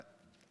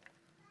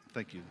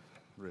Thank you,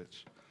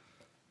 Rich.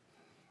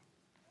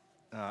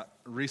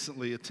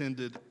 Recently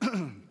attended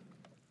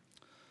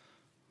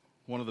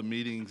one of the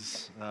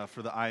meetings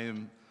for the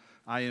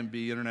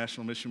IMB,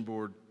 International Mission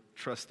Board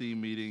trustee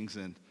meetings,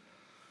 and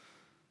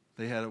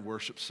they had a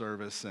worship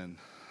service, and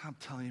I'm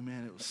telling you,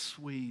 man, it was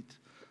sweet.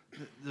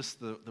 Just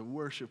the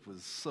worship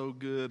was so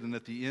good, and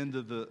at the end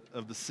of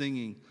the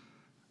singing,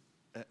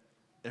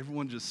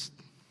 everyone just,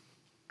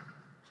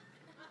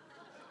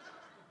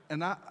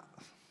 and I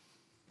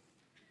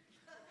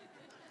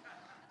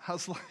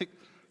was like,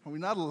 are we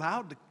not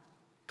allowed to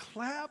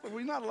clap? Are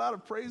we not allowed to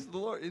praise the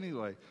Lord?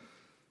 Anyway,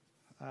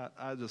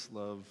 I just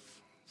love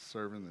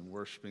serving and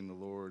worshiping the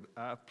Lord.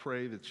 I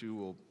pray that you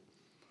will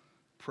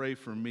pray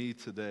for me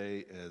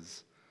today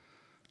as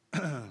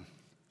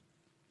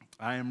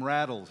I am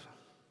rattled.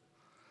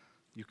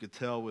 You could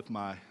tell with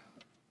my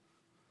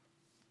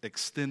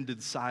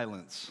extended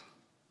silence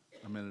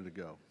a minute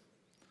ago.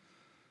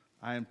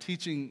 I am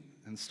teaching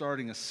and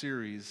starting a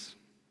series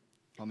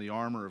on the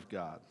armor of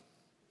God.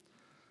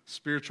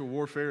 Spiritual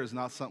warfare is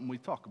not something we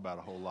talk about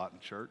a whole lot in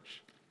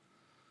church.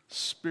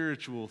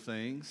 Spiritual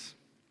things,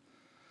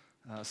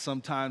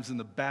 sometimes in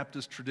the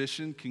Baptist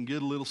tradition, can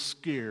get a little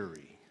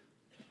scary.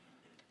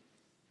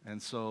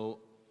 And so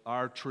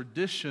our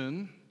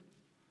tradition,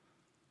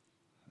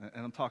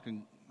 and I'm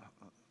talking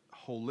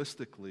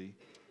holistically,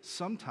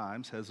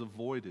 sometimes has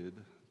avoided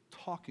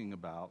talking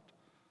about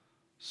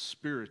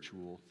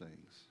spiritual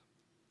things.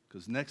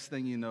 Because next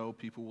thing you know,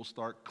 people will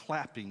start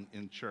clapping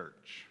in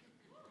church.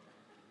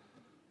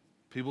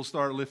 People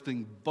start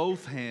lifting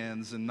both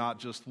hands and not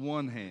just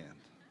one hand.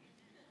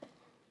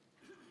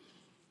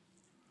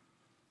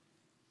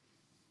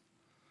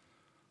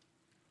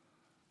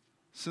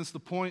 Since the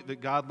point that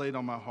God laid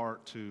on my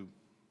heart to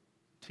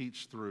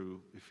teach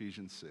through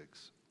Ephesians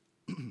 6,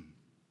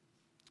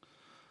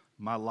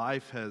 my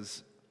life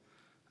has,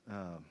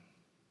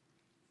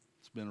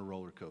 it's been a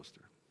roller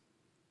coaster.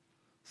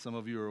 Some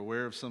of you are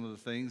aware of some of the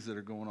things that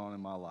are going on in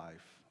my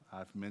life.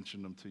 I've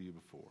mentioned them to you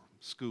before.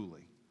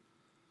 Schooling.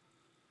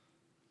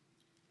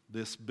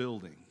 This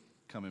building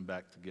coming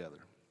back together.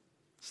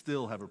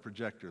 Still have a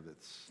projector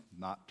that's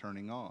not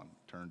turning on.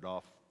 Turned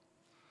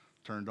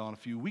on a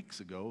few weeks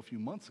ago, a few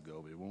months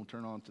ago, but it won't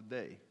turn on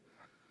today.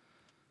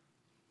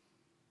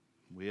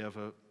 We have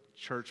a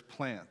church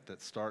plant that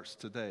starts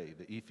today,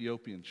 the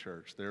Ethiopian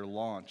church. Their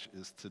launch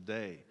is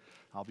today.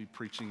 I'll be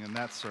preaching in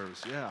that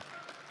service, yeah.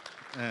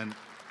 And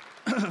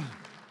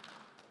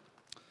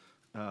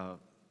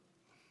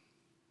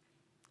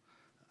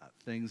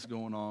things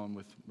going on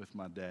with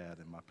my dad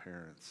and my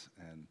parents,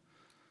 and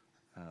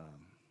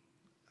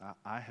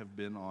I have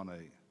been on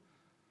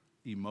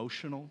a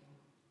emotional,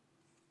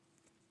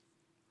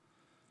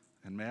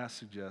 and may I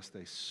suggest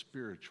a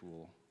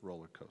spiritual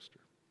roller coaster.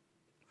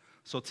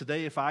 So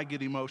today, if I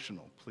get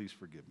emotional, please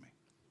forgive me.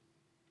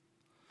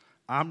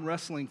 I'm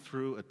wrestling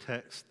through a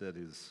text that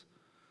is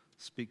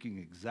speaking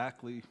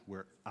exactly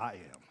where I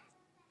am.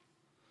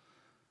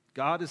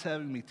 God is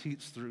having me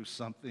teach through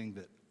something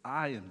that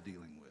I am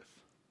dealing with.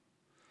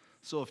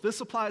 So if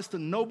this applies to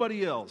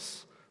nobody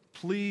else,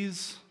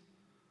 please,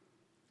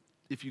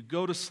 if you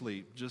go to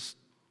sleep, just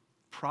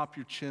prop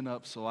your chin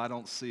up so I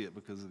don't see it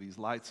because of these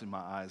lights in my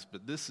eyes.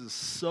 But this is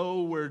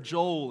so where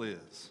Joel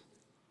is.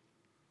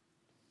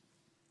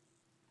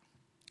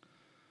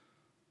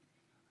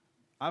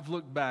 I've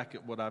looked back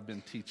at what I've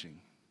been teaching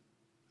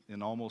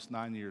in almost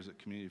 9 years at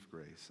Community of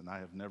Grace, and I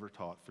have never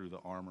taught through the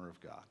armor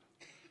of God.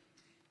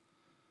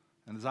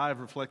 And as I have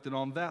reflected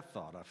on that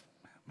thought,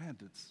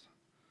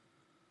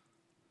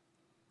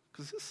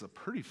 because this is a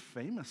pretty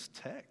famous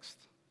text.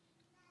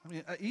 I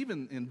mean,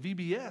 even in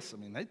VBS,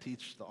 they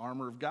teach the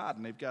armor of God,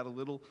 and they've got a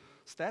little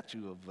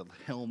statue of a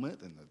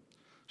helmet and a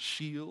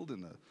shield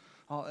and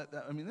all that.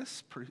 This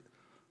is pretty.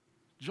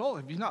 Joel,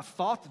 have you not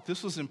thought that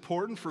this was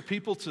important for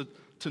people to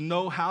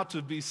know how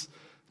to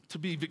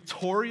be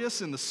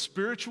victorious in the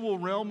spiritual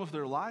realm of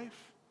their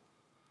life?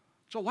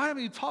 Joel, why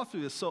haven't you taught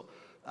through this? So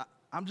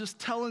I'm just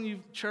telling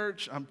you,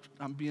 church, I'm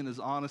being as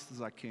honest as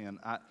I can.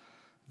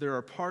 There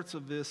are parts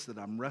of this that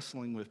I'm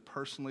wrestling with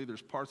personally.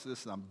 There's parts of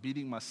this that I'm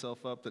beating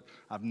myself up that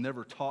I've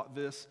never taught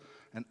this.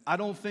 And I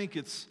don't think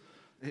it's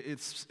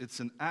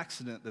an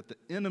accident that the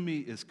enemy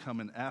is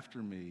coming after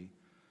me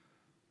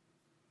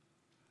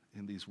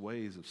in these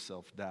ways of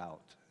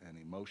self-doubt and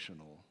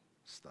emotional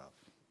stuff.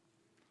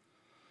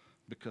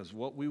 Because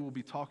what we will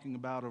be talking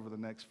about over the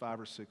next 5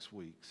 or 6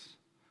 weeks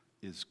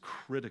is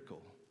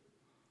critical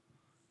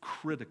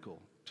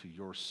to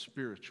your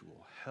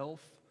spiritual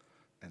health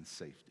and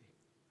safety.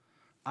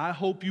 I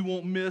hope you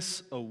won't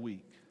miss a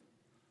week.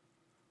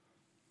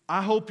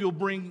 I hope you'll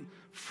bring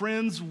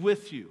friends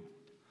with you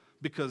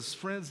because,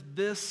 friends,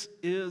 this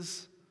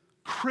is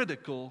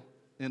critical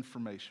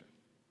information.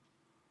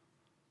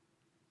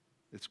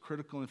 It's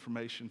critical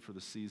information for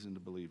the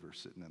seasoned believer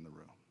sitting in the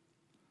room.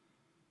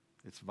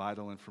 It's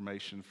vital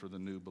information for the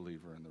new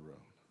believer in the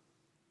room.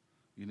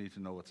 You need to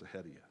know what's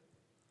ahead of you.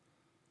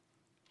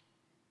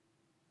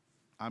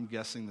 I'm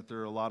guessing that there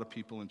are a lot of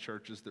people in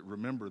churches that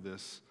remember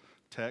this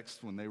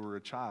text when they were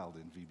a child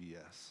in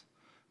VBS.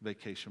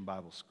 Vacation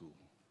Bible School.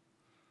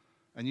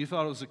 And you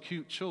thought it was a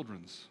cute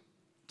children's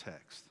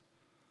text.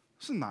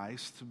 It's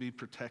nice to be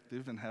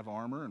protective and have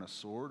armor and a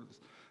sword.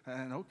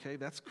 And okay,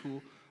 that's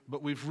cool.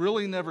 But we've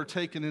really never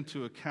taken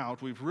into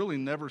account, we've really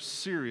never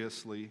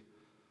seriously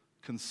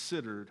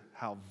considered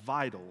how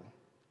vital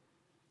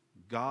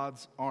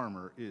God's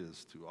armor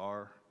is to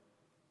our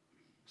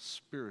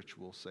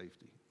spiritual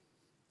safety,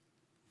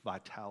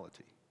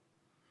 vitality,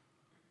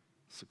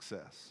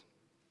 success.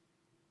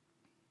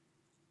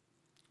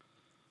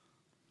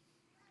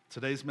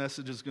 Today's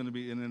message is going to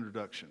be an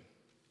introduction.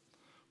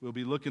 We'll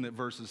be looking at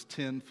verses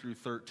 10 through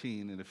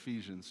 13 in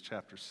Ephesians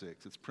chapter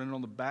 6. It's printed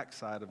on the back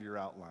side of your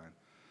outline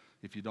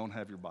if you don't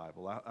have your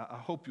Bible. I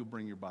hope you'll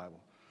bring your Bible.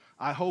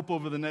 I hope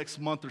over the next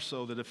month or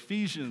so that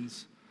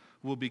Ephesians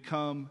will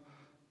become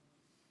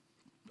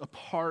a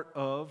part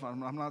of,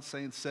 I'm not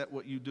saying set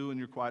what you do in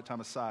your quiet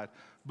time aside,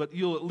 but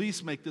you'll at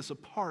least make this a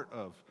part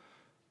of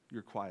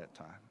your quiet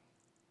time.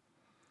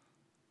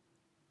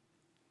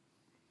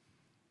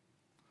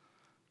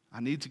 I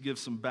need to give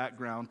some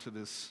background to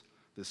this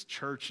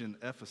church in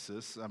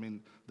Ephesus. I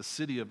mean, the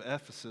city of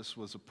Ephesus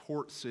was a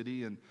port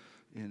city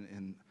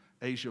in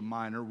Asia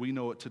Minor. We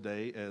know it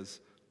today as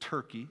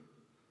Turkey.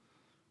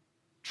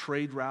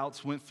 Trade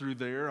routes went through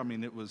there. I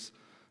mean, it was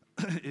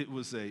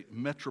a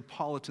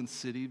metropolitan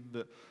city.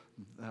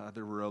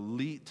 There were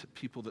elite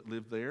people that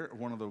lived there.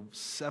 One of the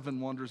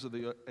 7 wonders of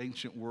the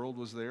ancient world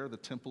was there, the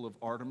Temple of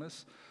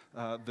Artemis.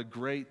 The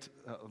great,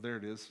 there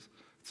it is.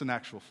 It's an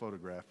actual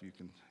photograph. You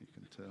can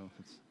tell.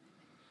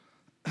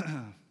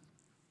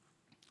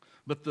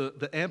 But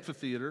the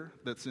amphitheater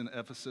that's in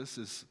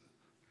Ephesus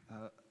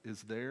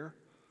is there.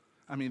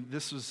 I mean,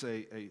 this was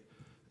a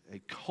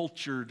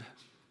cultured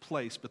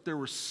place, but there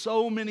were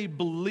so many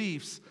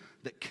beliefs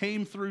that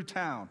came through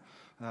town,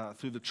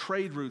 through the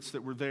trade routes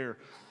that were there,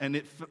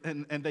 and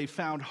they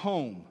found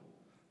home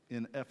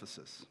in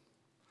Ephesus.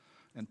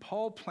 And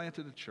Paul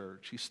planted a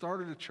church. He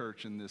started a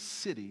church in this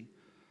city,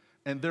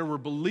 and there were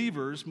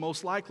believers,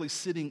 most likely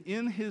sitting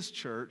in his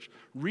church,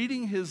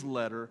 reading his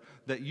letter,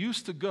 that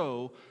used to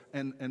go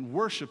and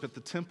worship at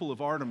the Temple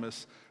of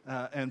Artemis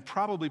and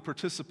probably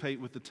participate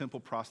with the temple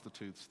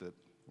prostitutes that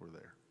were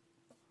there.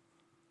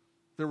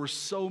 There were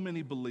so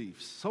many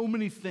beliefs, so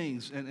many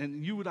things,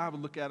 and you and I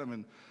would look at them,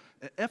 and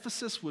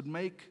Ephesus would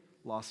make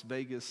Las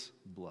Vegas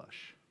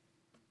blush.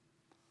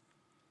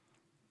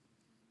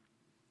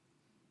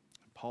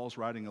 Paul's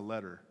writing a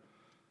letter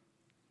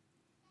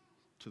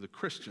to the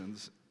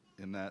Christians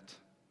in that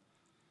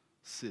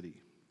city.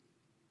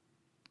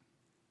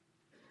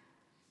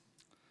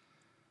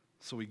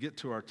 So we get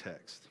to our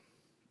text.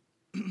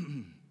 Well,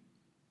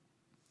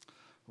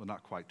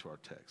 not quite to our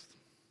text.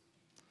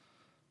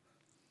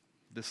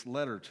 This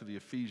letter to the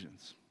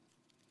Ephesians,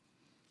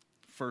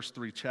 first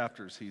 3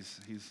 chapters,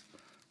 he's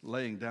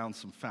laying down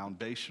some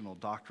foundational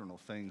doctrinal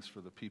things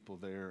for the people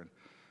there,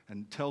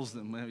 and tells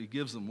them, he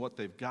gives them what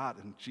they've got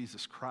in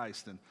Jesus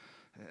Christ, and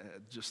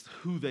just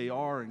who they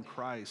are in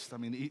Christ. I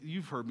mean,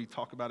 you've heard me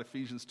talk about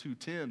Ephesians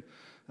 2:10,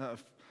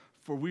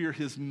 for we are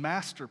his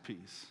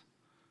masterpiece,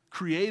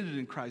 created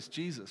in Christ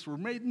Jesus. We're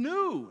made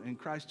new in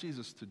Christ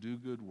Jesus to do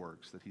good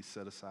works that he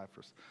set aside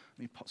for us.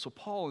 I mean, so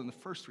Paul in the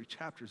first 3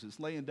 chapters is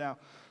laying down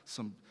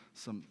some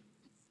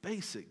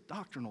basic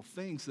doctrinal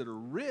things that are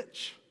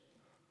rich.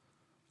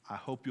 I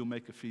hope you'll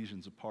make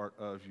Ephesians a part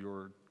of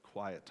your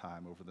quiet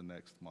time over the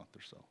next month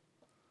or so.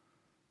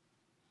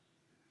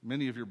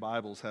 Many of your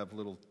Bibles have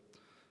little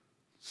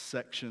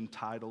section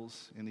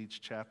titles in each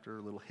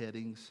chapter, little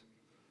headings.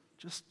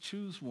 Just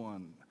choose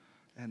one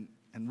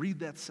and read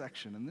that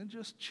section, and then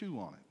just chew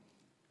on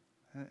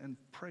it and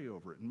pray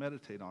over it and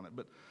meditate on it.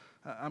 But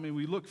I mean,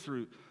 we look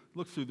through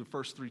the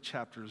first 3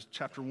 chapters.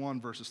 Chapter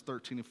 1, verses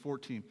 13 and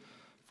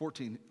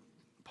 14.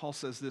 Paul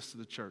says this to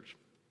the church.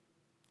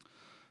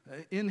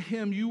 In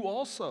him you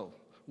also,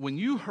 when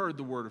you heard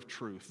the word of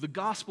truth, the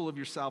gospel of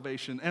your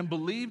salvation, and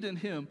believed in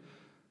him,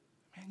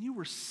 man, you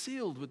were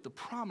sealed with the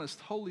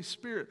promised Holy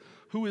Spirit,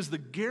 who is the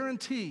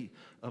guarantee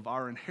of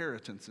our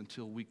inheritance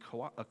until we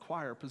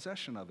acquire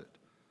possession of it,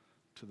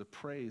 to the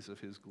praise of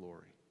his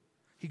glory.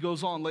 He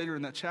goes on later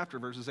in that chapter,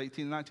 verses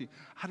 18 and 19.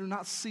 I do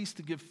not cease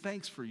to give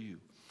thanks for you,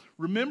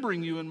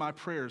 remembering you in my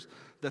prayers,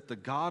 that the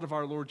God of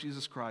our Lord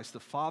Jesus Christ, the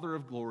Father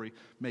of glory,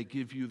 may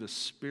give you the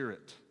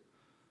Spirit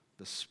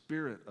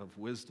of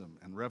wisdom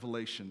and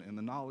revelation and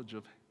the knowledge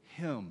of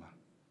him.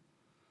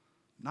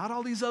 Not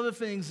all these other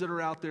things that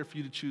are out there for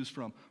you to choose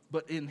from,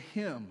 but in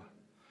him.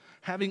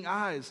 Having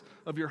eyes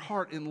of your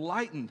heart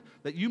enlightened,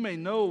 that you may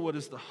know what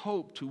is the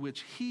hope to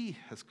which he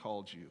has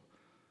called you.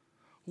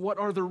 What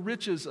are the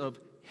riches of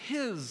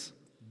his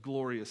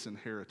glorious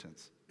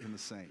inheritance in the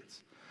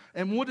saints?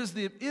 And what is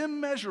the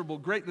immeasurable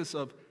greatness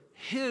of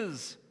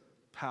his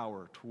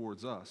power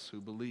towards us who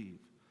believe,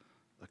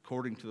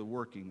 according to the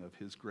working of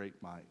his great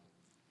might?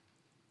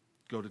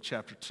 Go to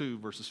chapter 2,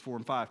 verses 4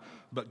 and 5.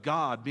 But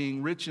God,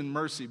 being rich in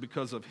mercy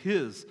because of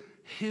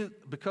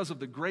because of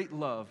the great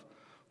love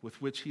with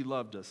which he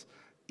loved us,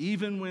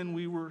 even when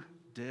we were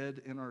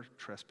dead in our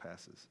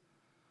trespasses,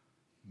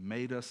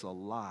 made us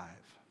alive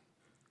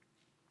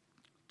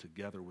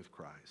together with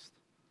Christ.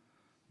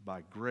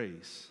 By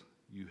grace,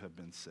 you have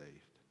been saved.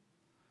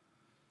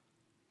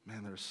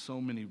 Man, there's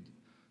so many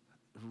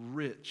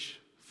rich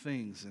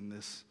things in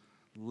this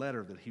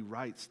letter that he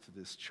writes to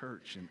this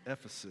church in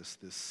Ephesus,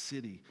 this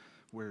city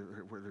where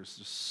there's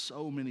just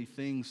so many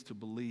things to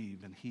believe,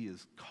 and he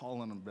is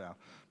calling them about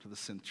to the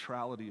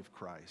centrality of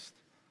Christ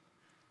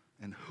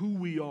and who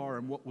we are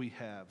and what we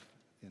have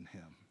in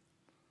him.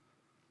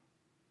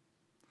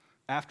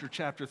 After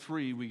chapter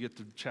 3, we get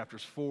to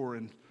chapters 4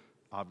 and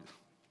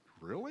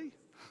really?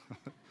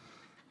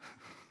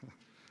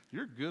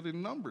 You're good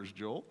in numbers,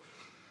 Joel.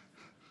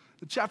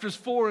 In chapters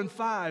 4 and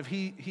 5,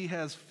 he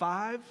has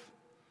 5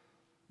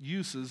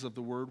 uses of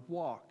the word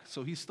walk.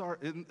 So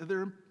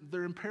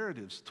they're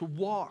imperatives to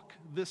walk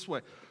this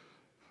way.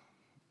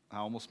 I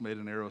almost made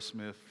an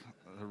Aerosmith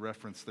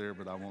reference there,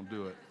 but I won't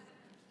do it.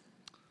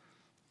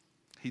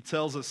 He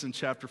tells us in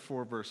chapter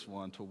 4, verse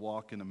 1, to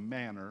walk in a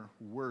manner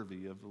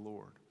worthy of the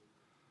Lord.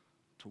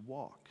 To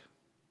walk.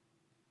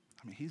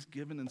 I mean, he's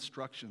given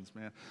instructions,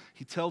 man.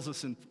 He tells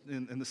us in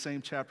the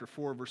same chapter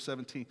 4, verse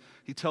 17,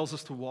 he tells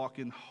us to walk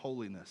in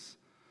holiness.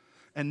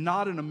 And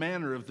not in a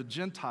manner of the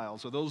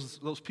Gentiles or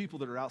those people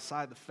that are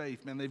outside the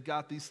faith. Man, they've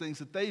got these things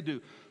that they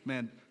do.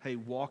 Man, hey,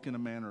 walk in a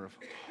manner of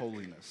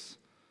holiness.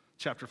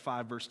 Chapter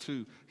 5, verse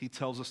 2, he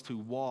tells us to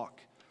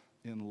walk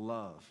in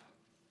love.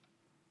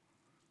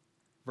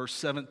 Verse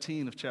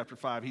 17 of chapter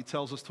 5, he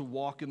tells us to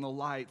walk in the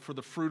light, for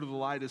the fruit of the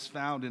light is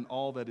found in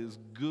all that is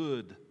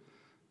good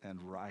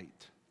and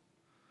right.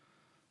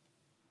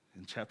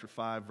 In chapter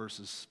 5,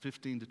 verses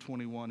 15 to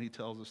 21, he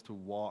tells us to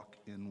walk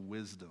in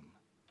wisdom,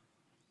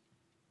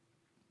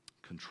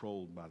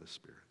 controlled by the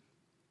Spirit.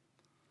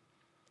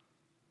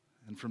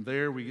 And from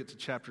there, we get to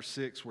chapter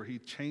 6, where he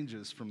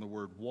changes from the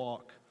word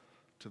walk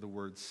to the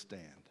word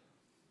stand.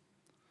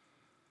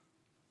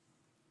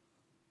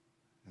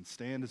 And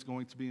stand is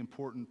going to be an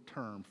important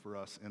term for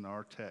us in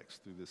our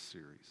text through this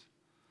series.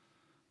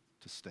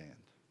 To stand.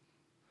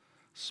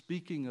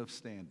 Speaking of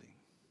standing,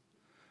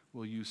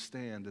 will you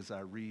stand as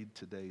I read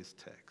today's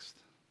text?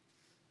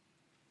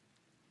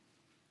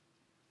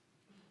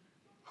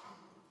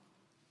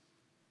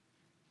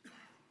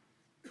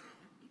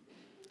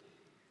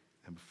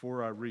 And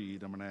before I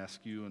read, I'm going to ask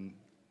you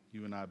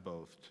and I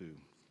both to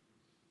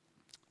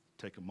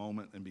take a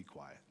moment and be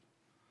quiet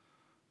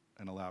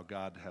and allow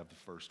God to have the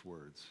first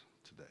words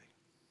today.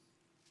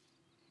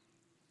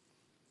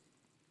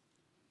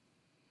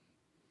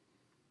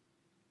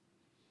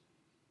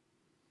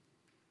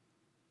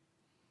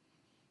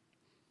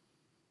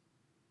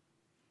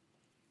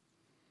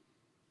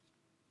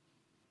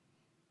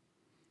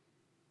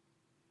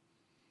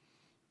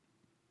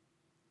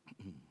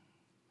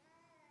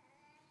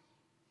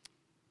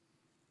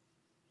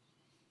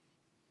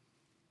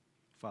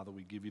 Father,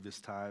 we give you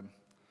this time,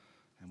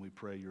 and we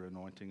pray your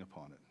anointing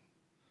upon it.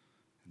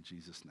 In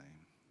Jesus' name,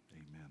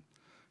 amen.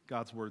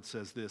 God's word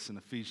says this in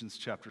Ephesians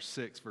chapter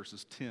 6,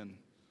 verses 10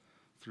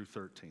 through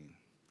 13.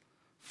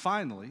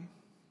 Finally,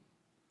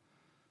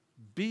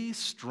 be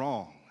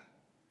strong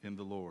in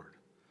the Lord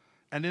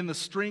and in the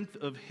strength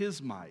of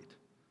his might.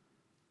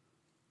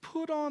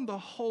 Put on the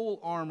whole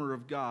armor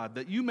of God,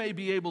 that you may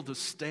be able to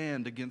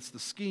stand against the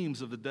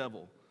schemes of the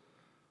devil.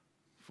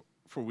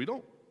 For we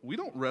don't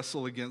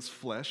wrestle against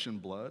flesh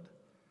and blood,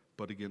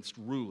 but against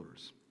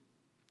rulers,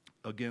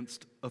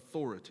 against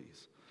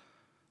authorities,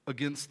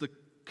 against the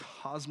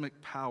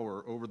cosmic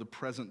power over the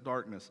present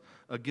darkness,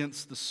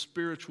 against the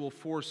spiritual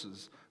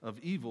forces of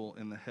evil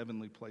in the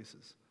heavenly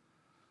places.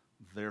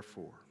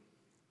 Therefore,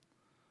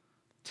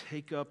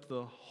 take up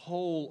the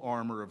whole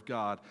armor of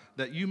God,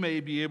 that you may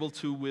be able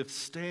to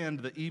withstand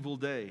the evil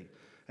day,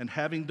 and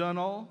having done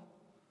all,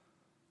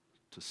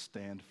 to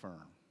stand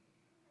firm.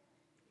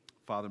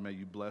 Father, may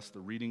you bless the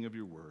reading of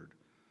your word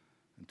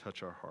and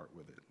touch our heart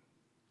with it.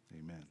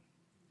 Amen.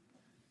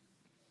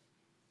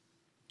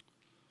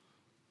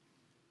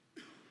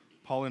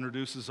 Paul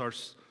introduces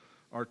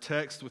our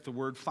text with the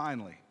word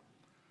finally.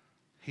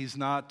 He's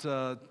not,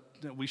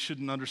 we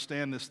shouldn't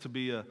understand this to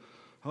be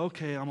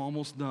okay, I'm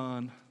almost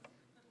done.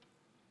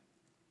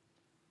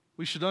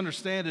 We should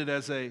understand it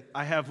as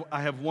I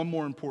have one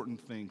more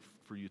important thing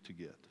for you to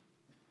get.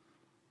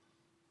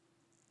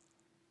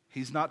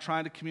 He's not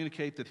trying to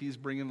communicate that he's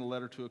bringing the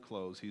letter to a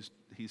close.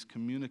 He's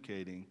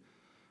communicating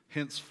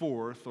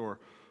henceforth, or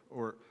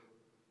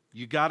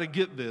you got to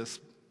get this.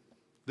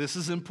 This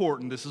is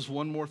important. This is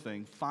one more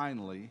thing.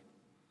 Finally,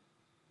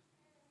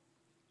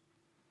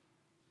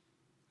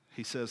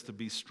 he says to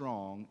be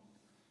strong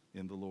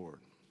in the Lord.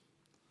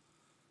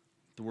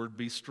 The word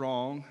be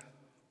strong,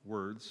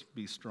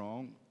 be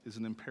strong, is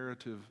an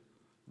imperative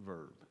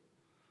verb.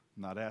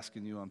 I'm not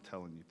asking you, I'm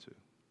telling you to.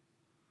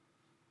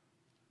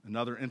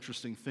 Another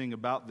interesting thing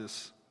about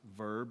this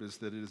verb is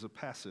that it is a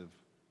passive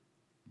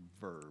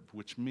verb,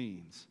 which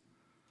means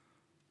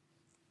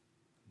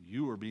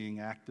you are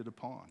being acted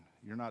upon.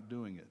 You're not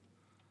doing it.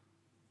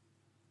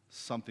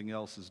 Something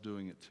else is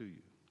doing it to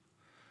you.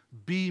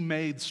 Be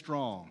made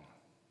strong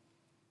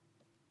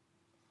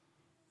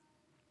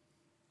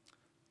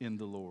in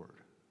the Lord.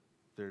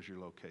 There's your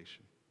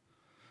location.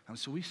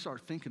 So we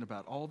start thinking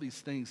about all these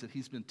things that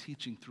he's been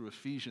teaching through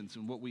Ephesians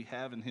and what we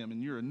have in him.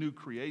 And you're a new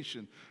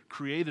creation,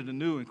 created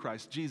anew in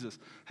Christ Jesus.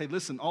 Hey,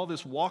 listen, all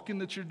this walking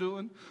that you're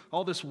doing,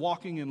 all this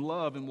walking in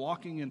love and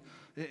walking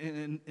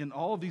in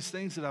all of these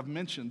things that I've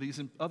mentioned,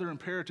 these other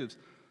imperatives.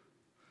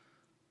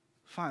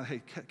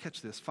 Hey,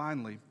 catch this.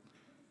 Finally,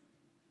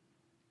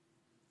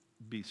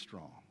 be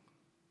strong.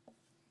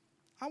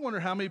 I wonder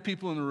how many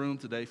people in the room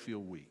today feel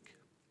weak.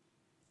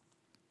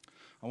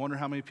 I wonder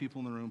how many people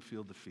in the room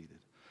feel defeated.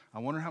 I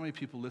wonder how many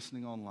people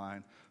listening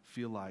online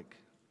feel like,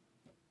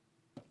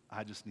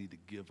 I just need to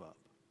give up.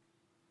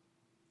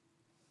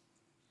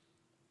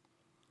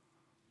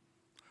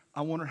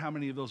 I wonder how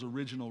many of those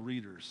original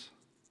readers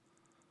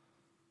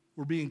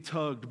were being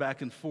tugged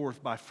back and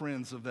forth by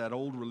friends of that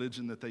old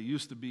religion that they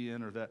used to be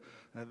in, or that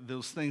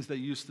those things they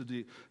used to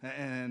do.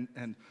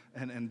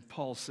 And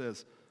Paul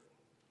says,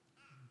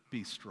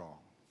 be strong.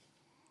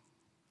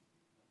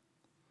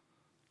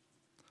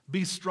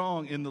 Be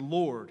strong in the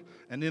Lord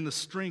and in the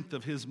strength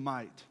of his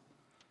might.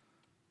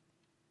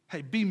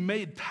 Hey, be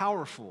made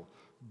powerful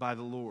by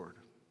the Lord.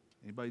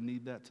 Anybody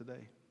need that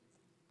today?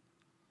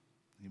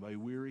 Anybody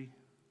weary,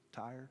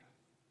 tired?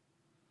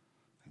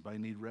 Anybody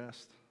need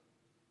rest?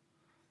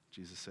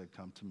 Jesus said,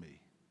 come to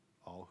me,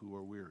 all who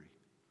are weary,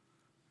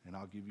 and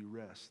I'll give you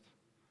rest.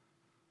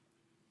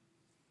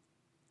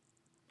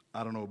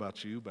 I don't know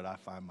about you, but I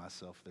find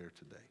myself there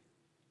today.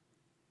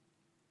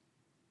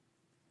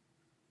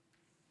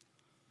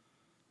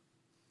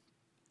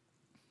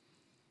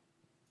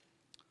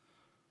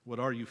 What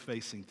are you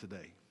facing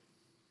today?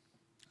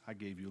 I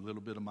gave you a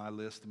little bit of my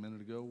list a minute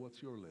ago.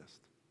 What's your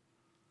list?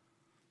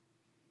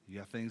 You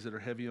got things that are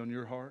heavy on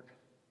your heart?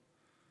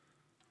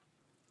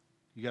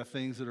 You got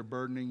things that are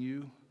burdening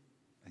you,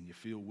 and you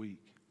feel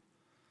weak.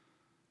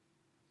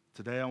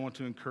 Today I want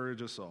to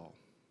encourage us all,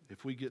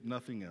 if we get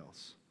nothing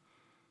else,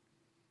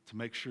 to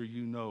make sure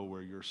you know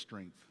where your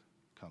strength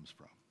comes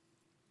from.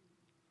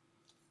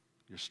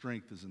 Your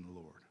strength is in the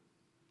Lord.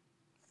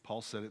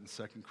 Paul said it in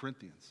 2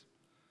 Corinthians.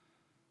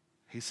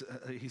 He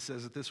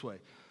says it this way.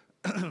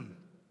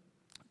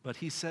 But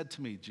he said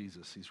to me,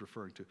 Jesus, he's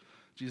referring to,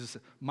 Jesus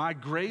said, my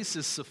grace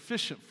is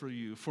sufficient for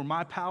you, for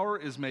my power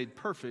is made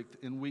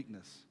perfect in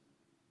weakness.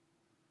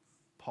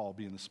 Paul,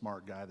 being the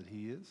smart guy that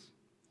he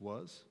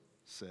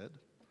said,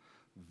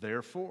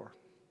 therefore,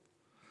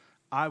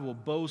 I will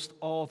boast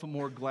all the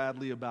more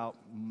gladly about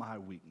my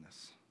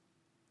weakness,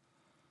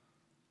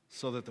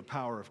 so that the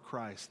power of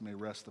Christ may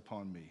rest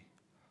upon me.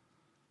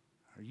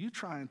 Are you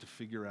trying to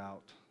figure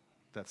out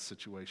that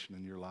situation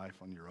in your life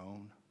on your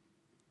own?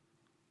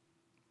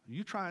 Are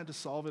you trying to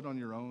solve it on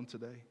your own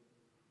today?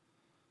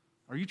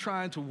 Are you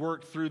trying to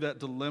work through that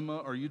dilemma?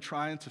 Are you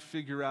trying to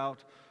figure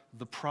out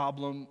the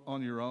problem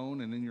on your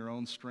own and in your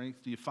own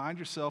strength? Do you find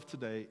yourself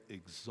today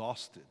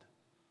exhausted,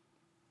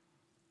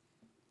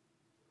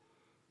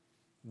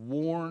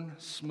 worn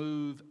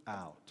smooth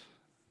out?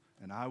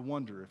 And I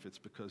wonder if it's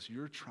because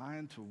you're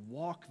trying to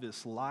walk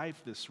this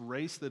life, this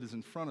race that is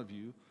in front of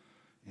you,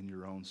 in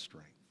your own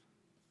strength.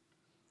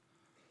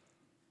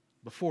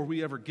 Before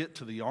we ever get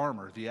to the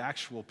armor, the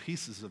actual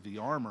pieces of the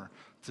armor,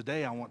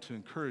 today I want to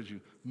encourage you,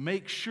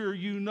 make sure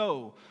you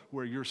know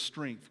where your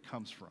strength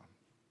comes from.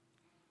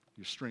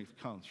 Your strength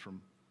comes from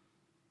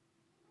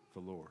the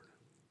Lord.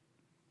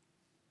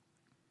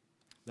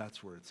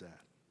 That's where it's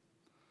at.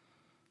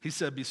 He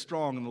said, be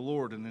strong in the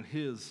Lord and in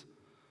his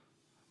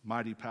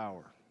mighty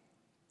power.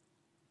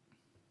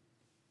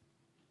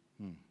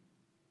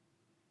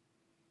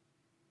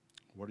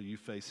 What are you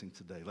facing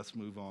today? Let's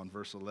move on.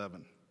 Verse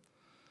 11.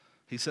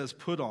 He says,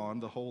 put on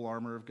the whole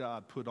armor of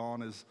God. Put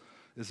on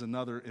is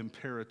another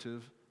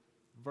imperative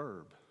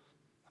verb.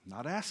 I'm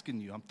not asking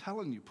you, I'm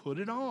telling you, put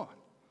it on.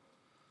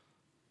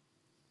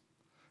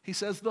 He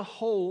says, the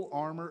whole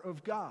armor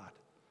of God.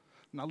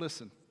 Now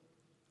listen,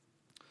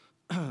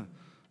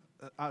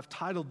 I've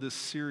titled this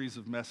series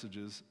of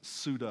messages,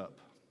 Suit Up.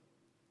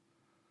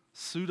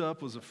 Suit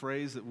up was a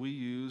phrase that we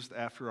used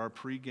after our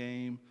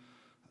pregame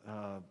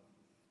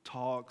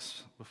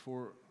talks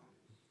before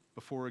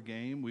a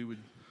game. We would,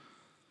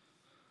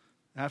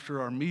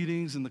 after our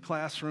meetings in the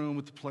classroom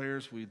with the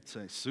players, we'd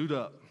say, suit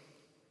up.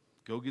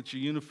 Go get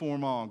your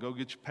uniform on. Go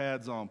get your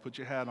pads on. Put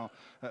your hat on.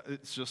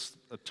 It's just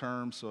a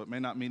term, so it may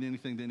not mean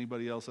anything to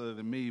anybody else other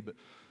than me, but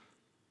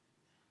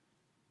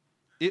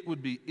it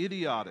would be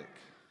idiotic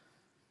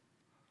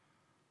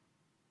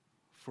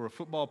for a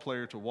football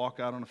player to walk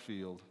out on a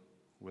field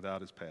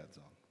without his pads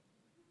on,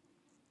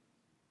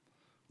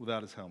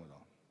 without his helmet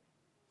on.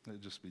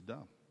 It'd just be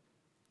dumb.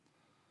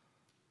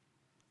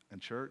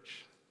 And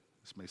church,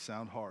 this may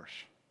sound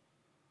harsh.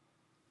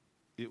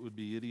 It would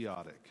be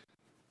idiotic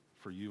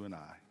for you and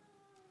I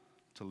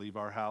to leave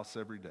our house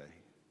every day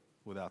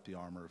without the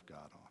armor of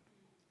God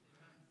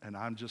on. And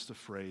I'm just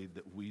afraid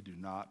that we do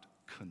not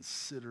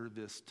consider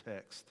this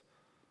text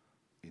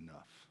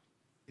enough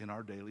in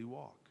our daily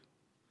walk.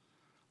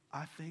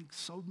 I think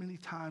so many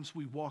times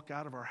we walk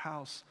out of our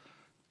house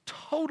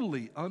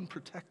totally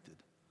unprotected.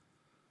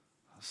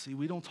 See,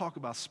 we don't talk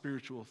about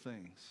spiritual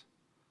things.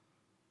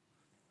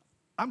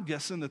 I'm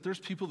guessing that there's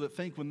people that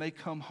think when they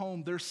come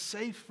home, they're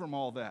safe from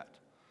all that.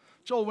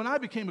 Joel, when I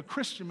became a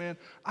Christian, man,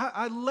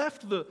 I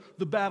left the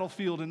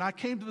battlefield and I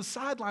came to the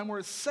sideline where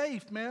it's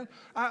safe, man.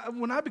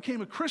 When I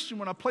became a Christian,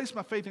 when I placed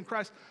my faith in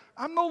Christ,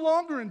 I'm no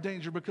longer in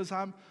danger because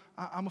I'm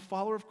a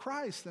follower of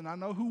Christ and I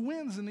know who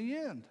wins in the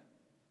end.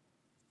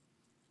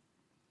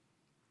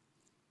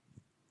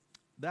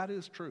 That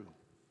is true.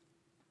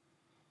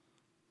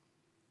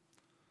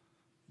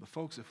 But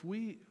folks, if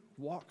we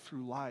walk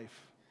through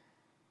life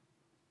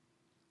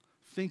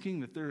thinking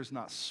that there is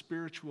not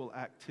spiritual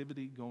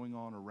activity going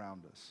on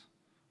around us,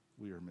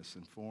 we are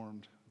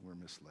misinformed, we're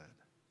misled.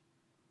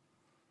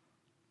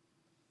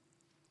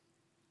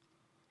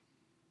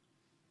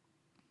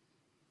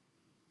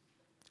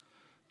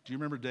 Do you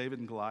remember David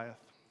and Goliath?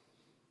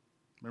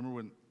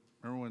 Remember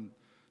when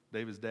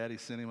David's daddy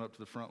sent him up to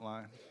the front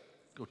line?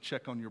 Go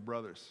check on your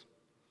brothers.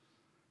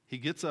 He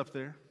gets up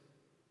there,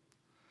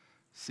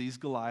 sees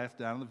Goliath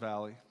down in the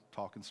valley,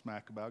 talking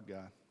smack about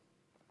God.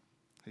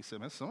 He said,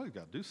 man, somebody's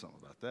got to do something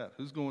about that.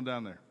 Who's going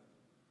down there?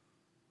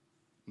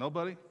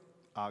 Nobody?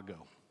 I'll go.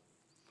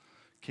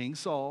 King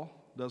Saul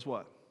does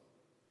what?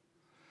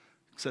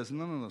 Says,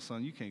 no,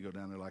 son, you can't go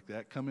down there like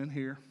that. Come in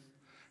here.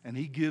 And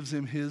he gives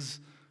him his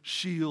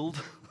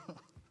shield.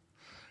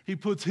 He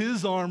puts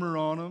his armor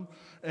on him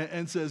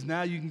and says,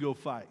 now you can go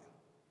fight.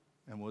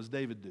 And what does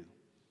David do?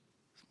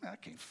 Man, I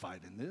can't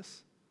fight in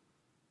this.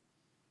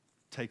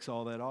 Takes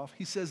all that off.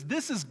 He says,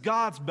 this is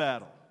God's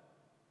battle.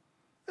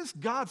 This is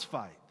God's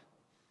fight.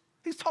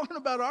 He's talking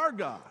about our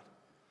God.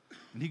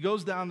 And he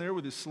goes down there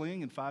with his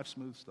sling and 5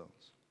 smooth stones.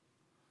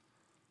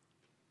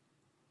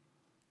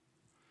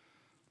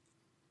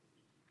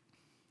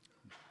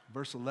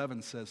 Verse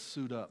 11 says,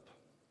 suit up.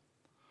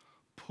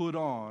 Put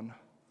on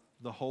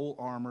the whole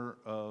armor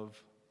of,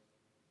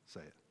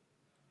 say it,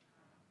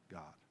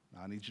 God.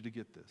 Now I need you to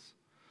get this.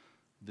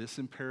 This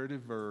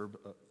imperative verb,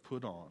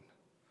 put on,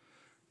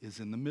 is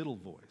in the middle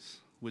voice,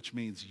 which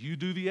means you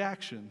do the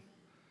action,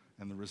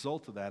 and the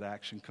result of that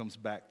action comes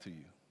back to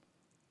you.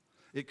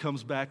 It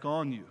comes back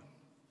on you.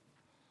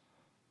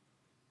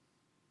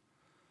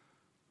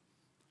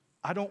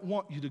 I don't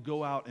want you to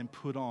go out and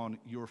put on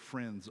your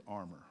friend's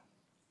armor.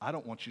 I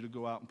don't want you to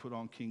go out and put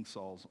on King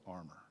Saul's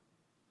armor.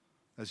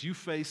 As you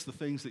face the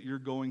things that you're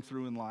going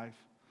through in life,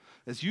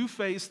 as you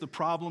face the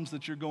problems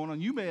that you're going on,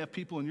 you may have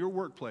people in your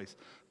workplace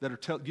that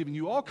are giving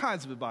you all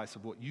kinds of advice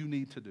of what you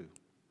need to do.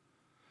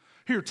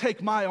 Here,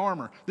 take my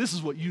armor. This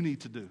is what you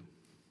need to do.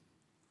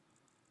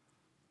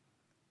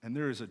 And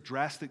there is a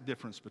drastic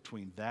difference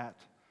between that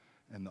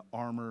and the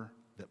armor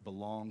that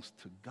belongs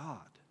to God.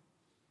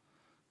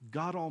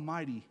 God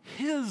Almighty,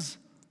 His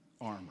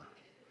armor.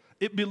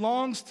 It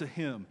belongs to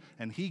Him,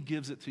 and He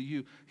gives it to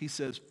you. He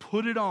says,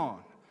 put it on.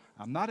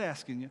 I'm not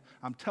asking you,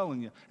 I'm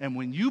telling you. And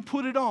when you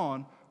put it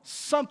on,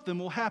 something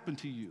will happen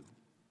to you.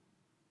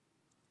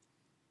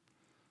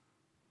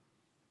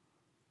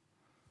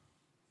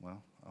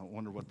 Well, I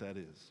wonder what that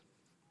is.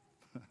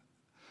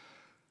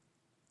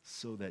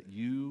 So that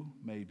you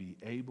may be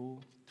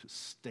able to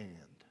stand.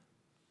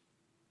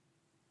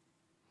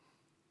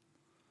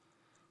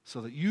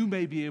 So that you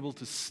may be able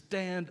to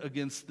stand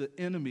against the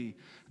enemy,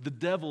 the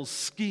devil's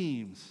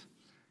schemes,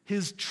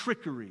 his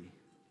trickery.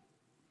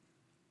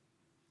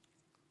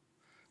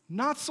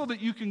 Not so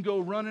that you can go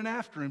running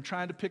after him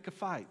trying to pick a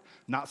fight.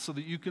 Not so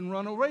that you can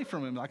run away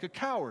from him like a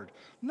coward.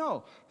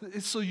 No,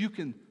 it's so you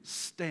can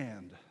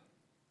stand.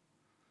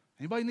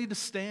 Anybody need to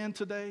stand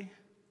today?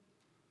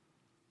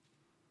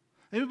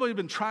 Anybody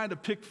been trying to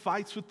pick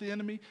fights with the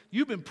enemy?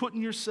 You've been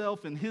putting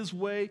yourself in his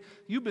way.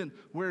 You've been,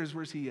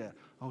 where's he at?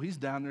 Oh, he's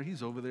down there.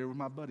 He's over there with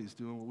my buddies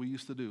doing what we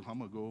used to do. I'm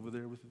going to go over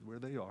there with where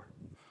they are.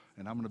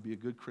 And I'm going to be a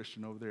good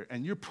Christian over there.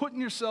 And you're putting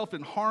yourself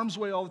in harm's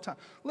way all the time.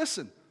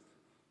 Listen.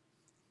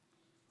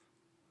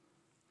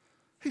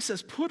 He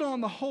says, put on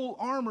the whole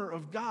armor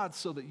of God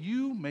so that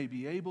you may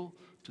be able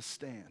to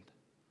stand.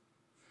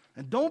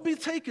 And don't be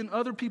taking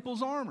other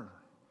people's armor.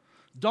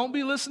 Don't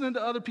be listening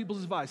to other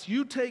people's advice.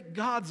 You take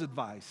God's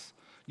advice.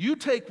 You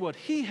take what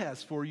He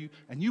has for you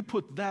and you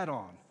put that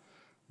on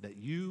that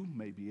you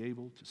may be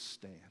able to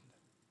stand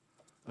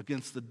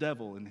against the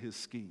devil and his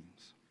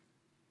schemes.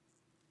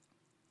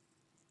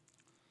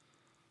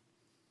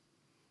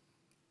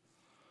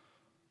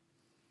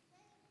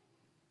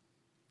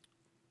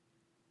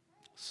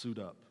 Suit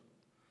up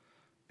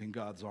in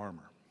God's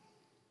armor.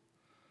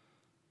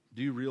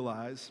 Do you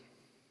realize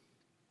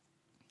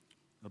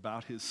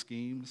about his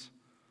schemes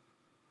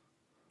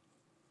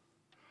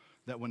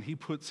that when he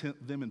puts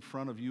them in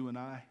front of you and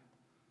I,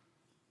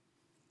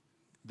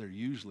 they're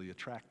usually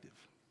attractive?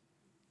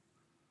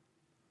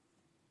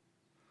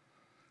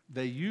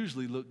 They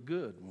usually look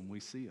good when we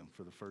see them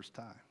for the first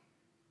time.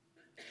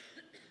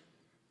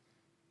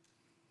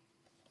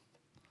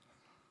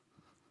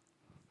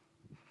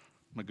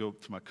 I'm going to go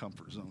to my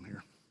comfort zone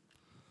here.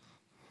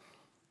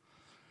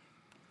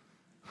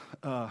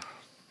 I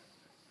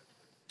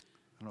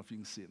don't know if you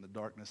can see it in the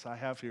darkness. I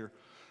have here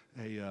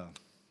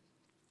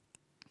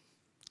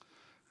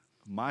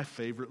my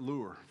favorite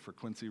lure for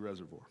Quincy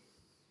Reservoir.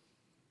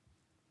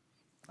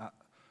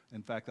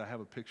 In fact, I have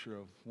a picture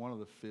of one of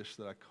the fish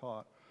that I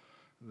caught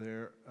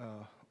there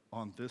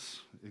on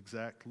this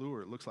exact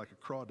lure. It looks like a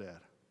crawdad.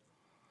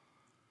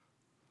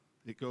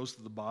 It goes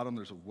to the bottom.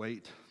 There's a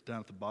weight down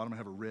at the bottom. I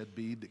have a red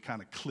bead that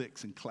kind of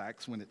clicks and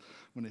clacks when it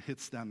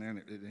hits down there, and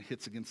it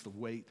hits against the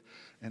weight.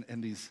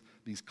 And these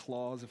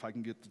claws, if I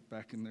can get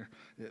back in there,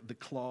 the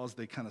claws,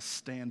 they kind of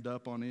stand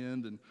up on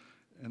end.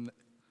 And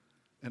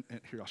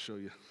here, I'll show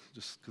you,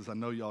 just because I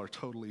know y'all are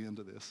totally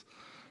into this.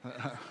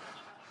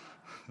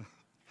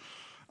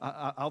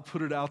 I'll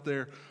put it out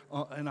there,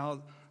 and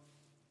I'll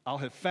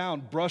have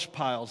found brush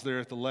piles there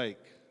at the lake.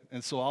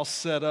 And so I'll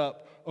set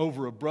up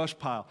over a brush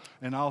pile,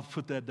 and I'll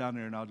put that down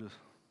there, and I'll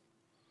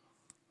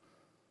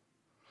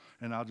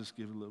just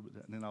give it a little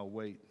bit, and then I'll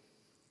wait.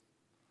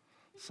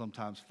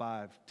 Sometimes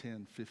 5,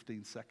 10,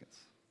 15 seconds.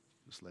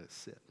 Just let it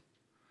sit.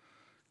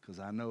 Because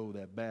I know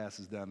that bass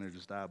is down there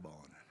just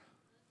eyeballing it.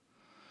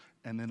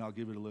 And then I'll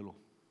give it a little,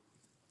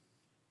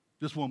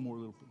 just one more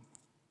little bit.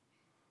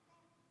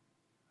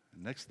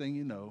 And next thing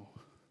you know,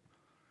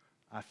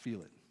 I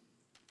feel it.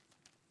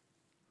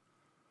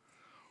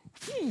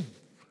 Whew,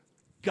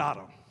 got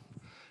him.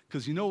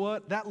 Because you know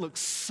what? That looks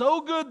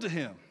so good to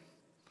him.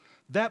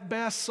 That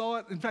bass saw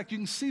it. In fact, you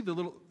can see the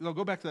little,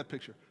 go back to that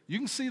picture. You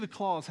can see the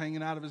claws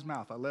hanging out of his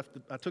mouth.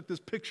 I took this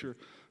picture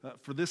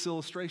for this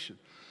illustration.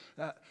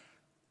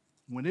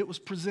 When it was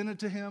presented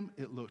to him,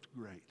 it looked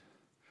great.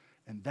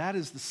 And that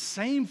is the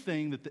same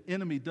thing that the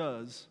enemy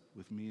does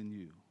with me and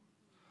you.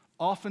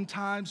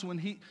 Oftentimes when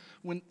he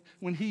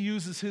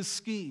uses his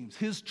schemes,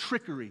 his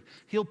trickery,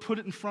 he'll put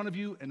it in front of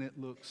you and it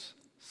looks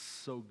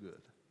so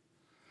good.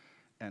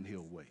 And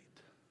he'll wait.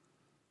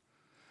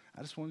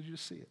 I just wanted you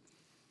to see it.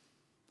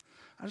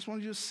 I just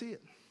wanted you to see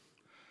it.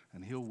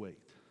 And he'll wait.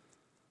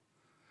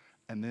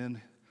 And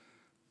then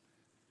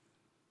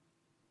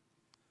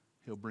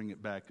he'll bring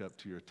it back up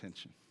to your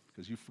attention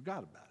because you forgot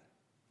about it.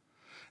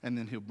 And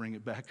then he'll bring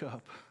it back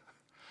up.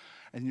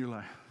 And you're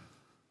like,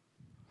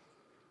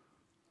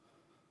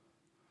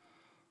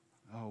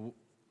 oh,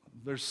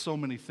 there's so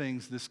many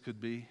things this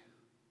could be.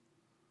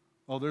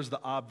 Oh, there's the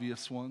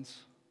obvious ones.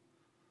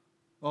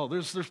 Oh,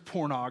 there's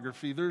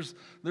pornography, there's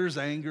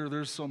anger,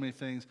 there's so many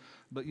things.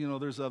 But,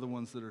 there's other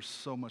ones that are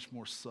so much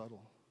more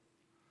subtle.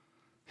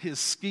 His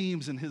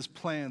schemes and his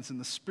plans in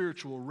the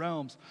spiritual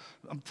realms,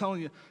 I'm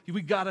telling you,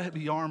 we got to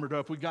be armored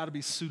up. We got to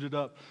be suited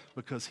up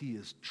because he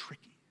is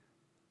tricky.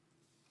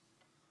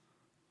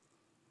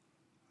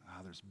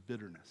 There's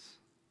bitterness.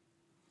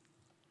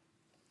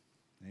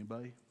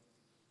 Anybody?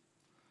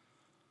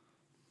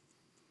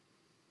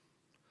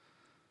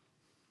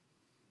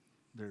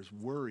 There's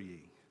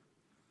worrying.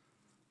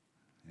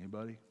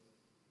 Anybody?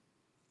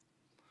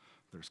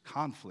 There's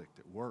conflict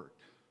at work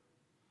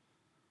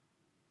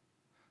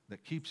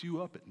that keeps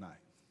you up at night,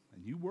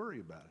 and you worry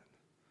about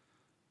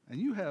it. And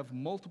you have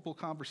multiple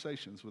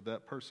conversations with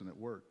that person at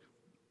work,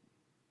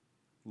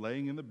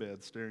 laying in the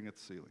bed, staring at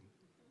the ceiling.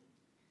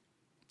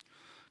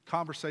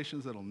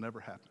 Conversations that'll never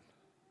happen.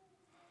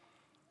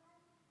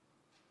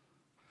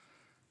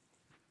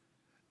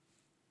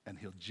 And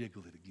he'll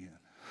jiggle it again.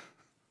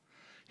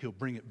 He'll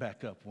bring it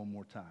back up one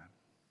more time.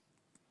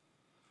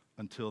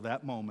 Until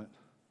that moment,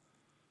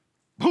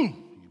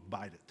 boom, you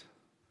bite it.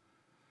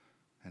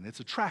 And it's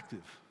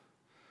attractive.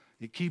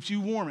 It keeps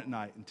you warm at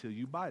night until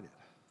you bite it.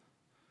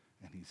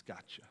 And he's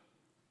got you.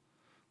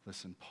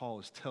 Listen, Paul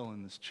is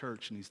telling this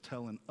church and he's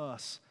telling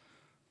us,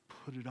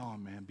 put it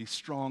on, man. Be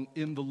strong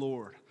in the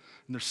Lord.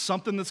 And there's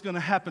something that's going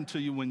to happen to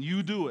you when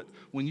you do it.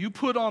 When you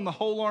put on the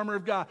whole armor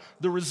of God,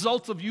 the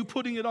result of you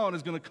putting it on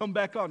is going to come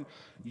back on.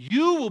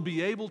 You will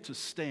be able to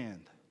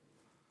stand.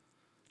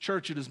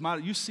 Church, it is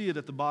you see it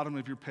at the bottom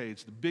of your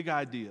page. The big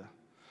idea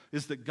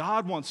is that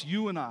God wants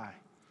you and I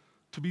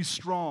to be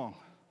strong,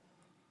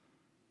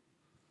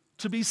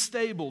 to be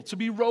stable, to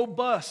be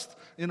robust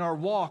in our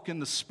walk, in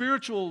the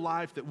spiritual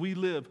life that we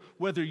live.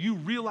 Whether you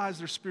realize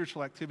there's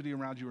spiritual activity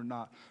around you or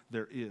not,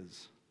 there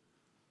is.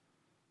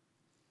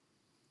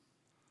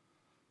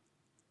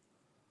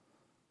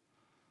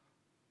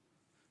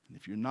 And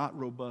if you're not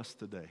robust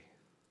today,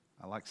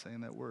 I like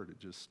saying that word.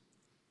 It's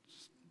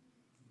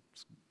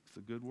a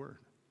good word.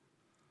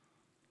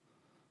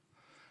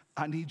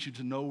 I need you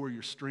to know where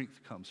your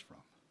strength comes from.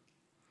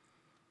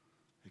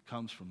 It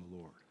comes from the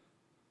Lord.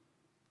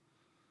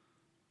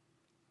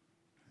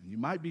 And you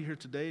might be here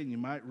today and you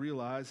might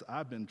realize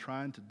I've been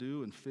trying to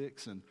do and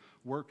fix and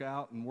work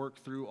out and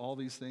work through all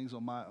these things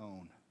on my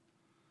own.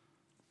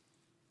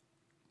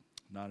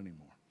 Not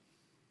anymore.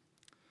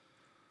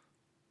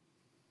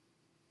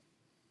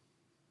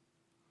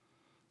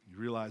 You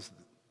realize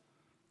that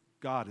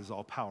God is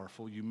all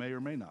powerful. You may or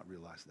may not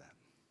realize that.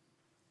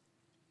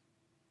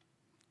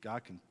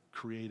 God can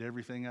create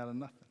everything out of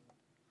nothing.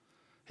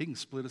 He can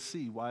split a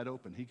sea wide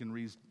open. He can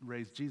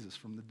raise Jesus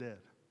from the dead.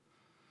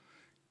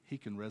 He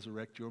can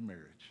resurrect your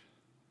marriage.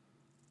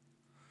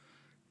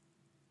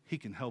 He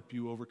can help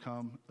you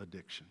overcome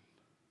addiction.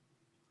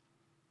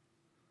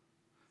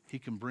 He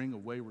can bring a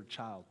wayward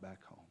child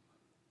back home.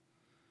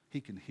 He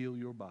can heal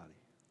your body.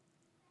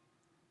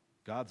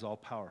 God's all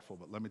powerful,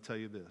 but let me tell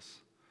you this.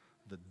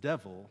 The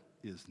devil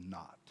is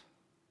not.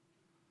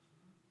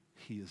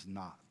 He is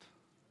not.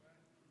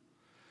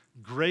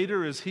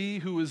 Greater is he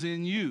who is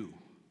in you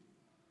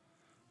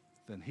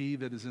than he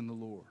that is in the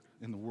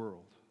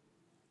world.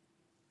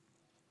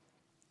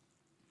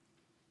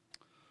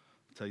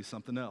 I'll tell you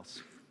something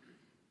else.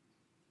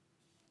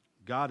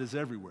 God is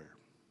everywhere.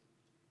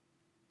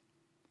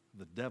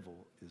 The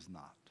devil is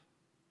not.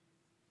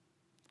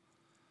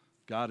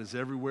 God is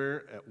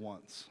everywhere at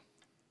once.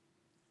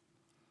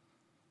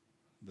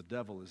 The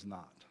devil is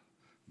not.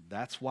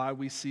 That's why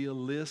we see a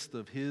list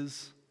of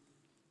his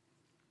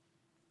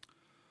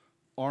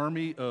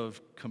army of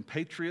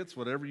compatriots,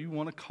 whatever you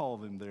want to call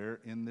them there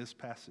in this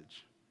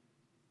passage.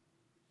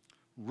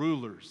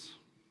 Rulers,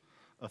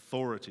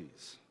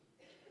 authorities.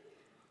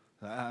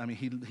 I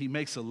mean, he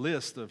makes a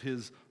list of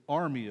his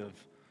army of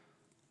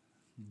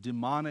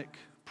demonic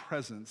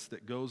presence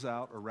that goes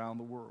out around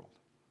the world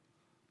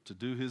to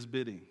do his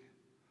bidding,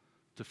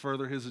 to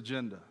further his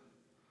agenda.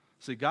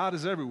 See, God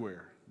is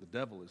everywhere. The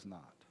devil is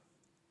not.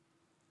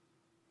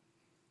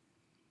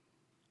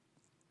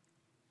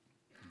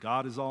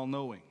 God is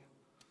all-knowing.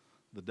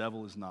 The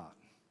devil is not.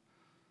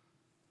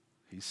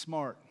 He's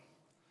smart.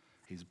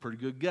 He's a pretty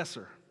good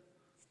guesser,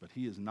 but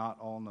he is not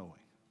all-knowing.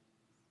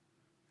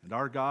 And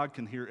our God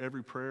can hear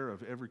every prayer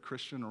of every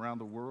Christian around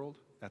the world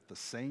at the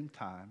same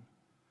time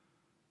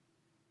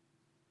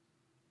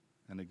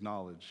and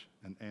acknowledge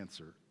and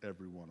answer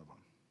every one of them.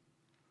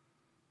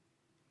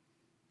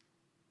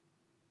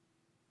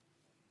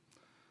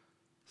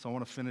 So I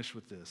want to finish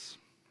with this.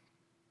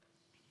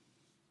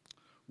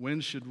 When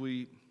should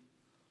we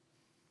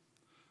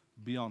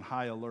be on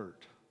high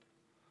alert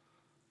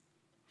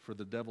for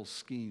the devil's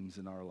schemes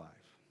in our life?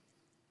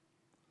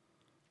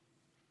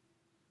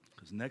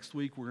 Because next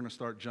week we're going to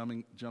start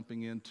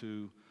jumping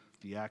into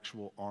the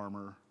actual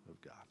armor of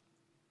God.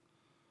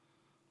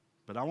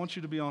 But I want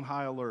you to be on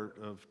high alert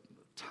of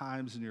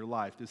times in your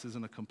life. This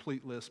isn't a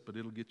complete list, but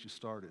it'll get you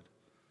started.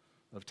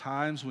 Of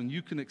times when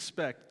you can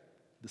expect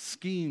the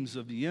schemes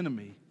of the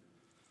enemy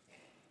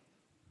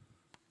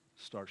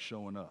start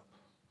showing up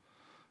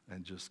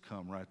and just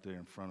come right there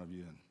in front of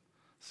you and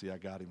see, I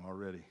got him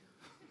already.